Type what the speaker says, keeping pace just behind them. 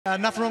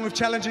Nothing wrong with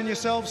challenging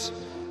yourselves.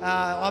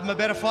 I'm a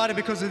better fighter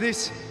because of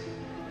this.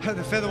 The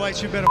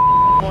featherweights, you better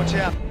watch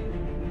out.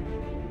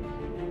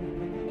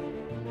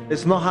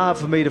 It's not hard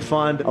for me to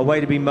find a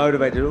way to be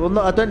motivated. Well,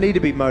 no, I don't need to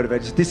be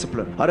motivated, it's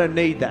discipline. I don't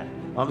need that.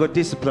 I've got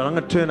discipline, I'm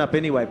going to turn up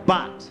anyway.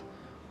 But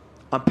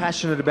I'm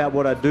passionate about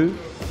what I do.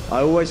 I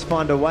always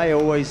find a way, I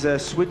always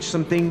switch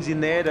some things in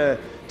there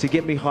to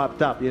get me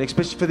hyped up. You know,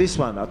 especially for this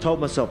one. I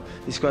told myself,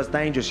 this guy's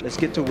dangerous, let's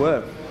get to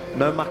work.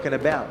 No mucking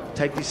about,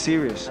 take this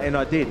serious. And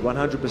I did,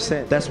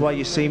 100%. That's why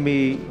you see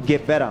me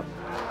get better.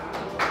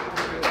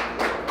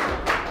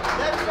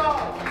 Let's go!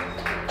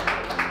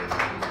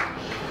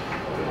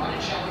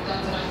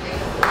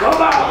 Come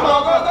on! Come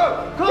on, go!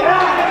 Come on!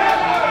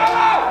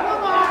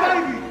 Come on,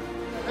 baby!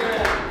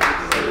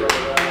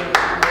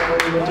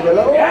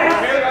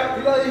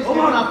 He's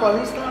giving up, bro.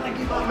 He's starting to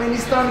give up, man.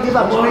 He's starting to give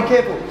up. Just be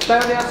careful. Stay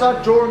on the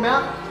outside, draw him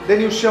out, then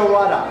he'll show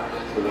right up.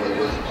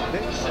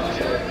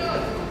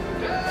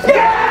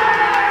 Yeah!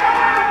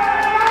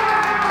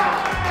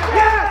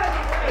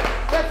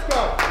 Let's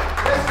go.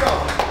 Let's go.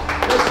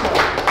 Let's go.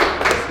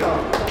 Let's go.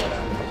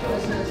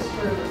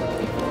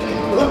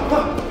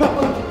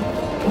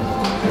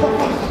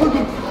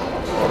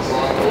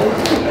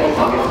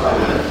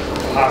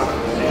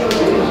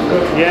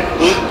 Yeah,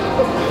 good.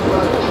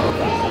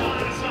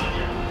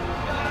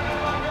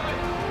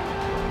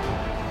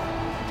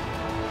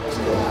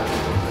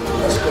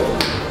 Let's go.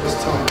 It's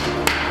time.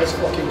 Let's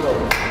fucking go.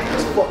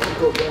 Let's fucking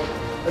go, bro.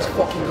 Let's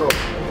fucking go.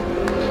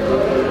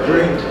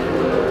 Green.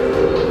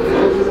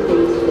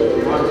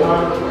 One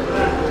time.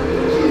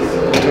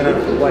 I'm going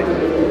to wait.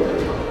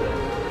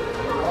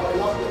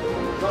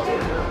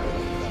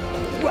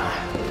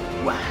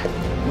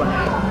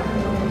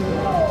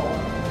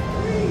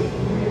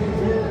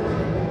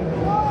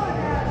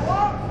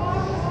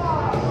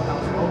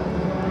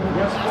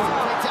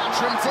 Takedown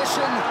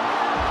transition.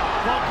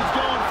 Volk is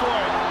going for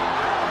it.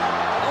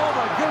 Oh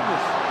my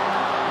goodness.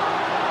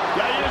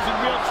 Yair's in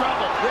real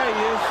trouble. There he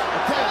is.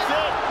 That's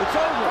it. It's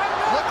over.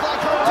 Look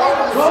like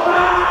Rodríguez. Come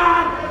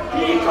on!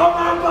 Come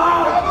on,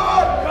 Bob!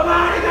 Come on,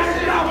 you gotta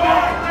stop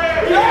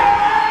it! Yeah!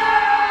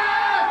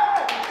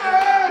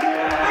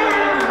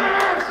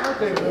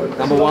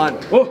 Number one,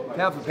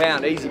 pound for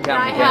pound, easy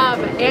pound I for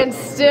pound. have, and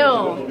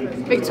still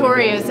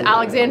victorious,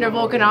 Alexander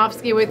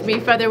Volkanovski with me,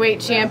 featherweight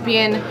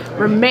champion,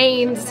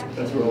 remains.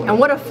 And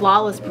what a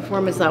flawless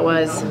performance that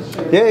was.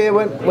 Yeah,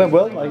 went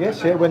well, I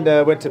guess. Yeah,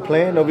 went to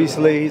plan.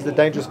 Obviously, he's the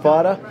dangerous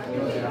fighter.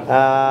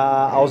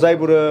 I was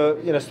able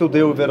to, still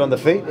deal with it on the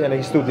feet, and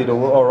he still did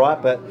all right.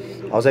 But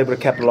I was able to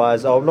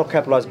capitalise, not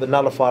capitalise, but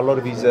nullify a lot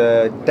of his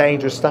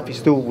dangerous stuff. He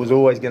still was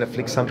always going to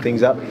flick some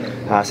things up,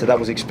 so that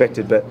was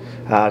expected. But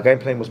game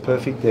plan was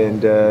perfect,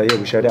 and yeah,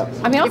 we showed out.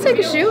 I mean, I'll take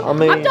a shoe. I'm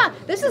done.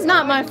 This is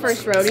not my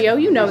first rodeo.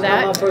 You know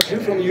that. My first shoe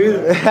from you.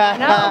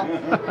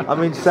 No. I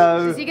mean,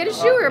 so. Does he get a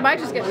shoe, or am I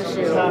just getting a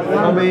shoe?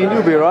 I mean,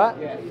 you'll be right.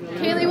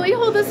 Kaylee, will you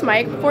hold this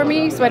mic for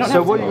me so I don't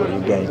have to? So what you got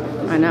in game?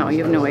 I know,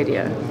 you have no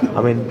idea.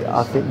 I mean,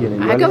 I think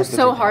I go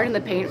so hard in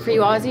the paint for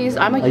you Aussies.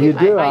 I'm a you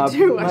do? I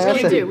do. I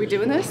really that's do. We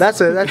doing this? That's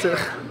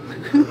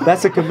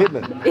a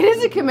commitment. It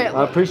is a commitment.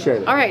 I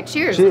appreciate it. All right,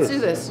 cheers. Cheers. Let's do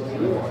this.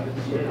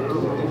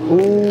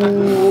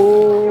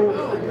 Ooh.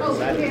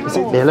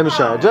 Yeah, let me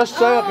show you. Just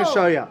so I can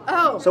show you.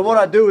 Oh. So what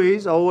I do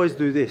is I always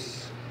do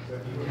this.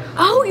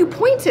 Oh, you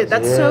pointed.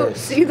 That's so.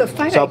 Yes. See the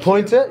fight. So I IQ.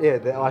 point it. Yeah,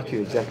 the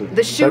IQ exactly.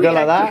 The So I go shoey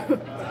like IQ.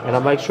 that, and I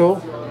make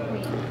sure.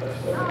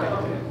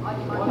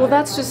 Well,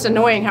 that's just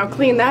annoying how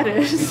clean that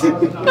is.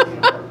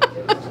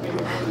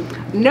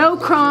 No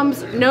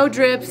crumbs, no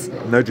drips.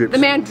 No drips. The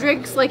man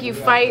drinks like he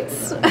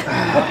fights.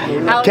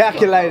 Alex,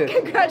 Calculated.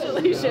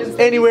 Congratulations.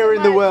 Anywhere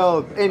in the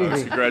world,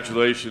 anything.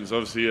 Congratulations.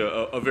 Obviously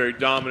a very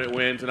dominant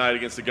win tonight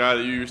against a guy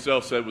that you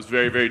yourself said was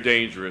very, very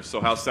dangerous.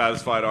 So how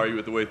satisfied are you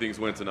with the way things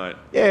went tonight?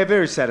 Yeah,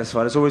 very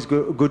satisfied. It's always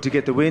good to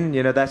get the win.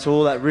 That's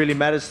all that really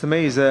matters to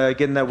me is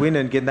getting that win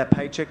and getting that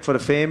paycheck for the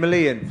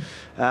family and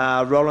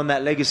rolling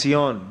that legacy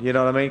on. You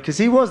know what I mean? Because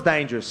he was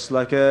dangerous.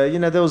 Like,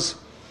 there was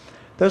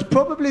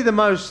probably the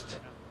most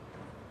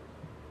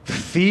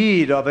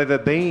feared I've ever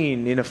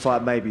been in a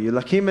fight, maybe.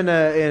 Like him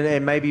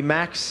and maybe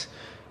Max.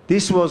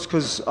 This was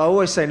because I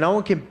always say no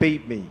one can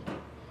beat me.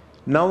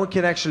 No one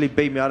can actually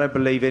beat me. I don't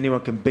believe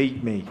anyone can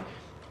beat me.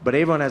 But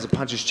everyone has a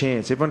puncher's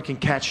chance. Everyone can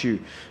catch you.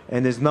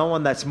 And there's no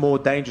one that's more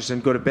dangerous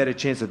and got a better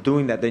chance of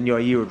doing that than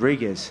Yair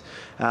Rodríguez.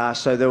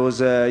 So there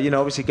was,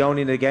 obviously going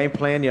into the game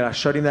plan, I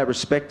showed him that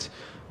respect.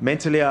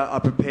 Mentally, I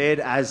prepared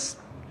as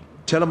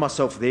telling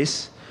myself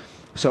this.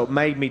 So it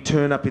made me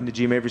turn up in the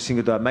gym every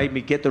single day. It made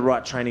me get the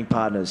right training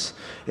partners.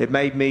 It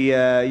made me,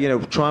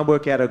 try and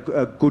work out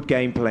a good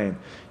game plan.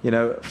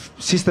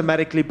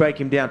 Systematically break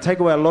him down. Take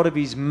away a lot of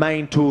his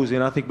main tools,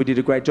 and I think we did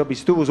a great job. He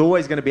still was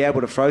always going to be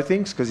able to throw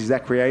things because he's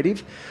that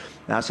creative.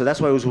 So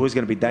that's why he was always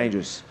going to be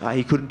dangerous.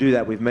 He couldn't do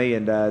that with me,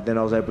 and then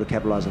I was able to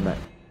capitalise on that.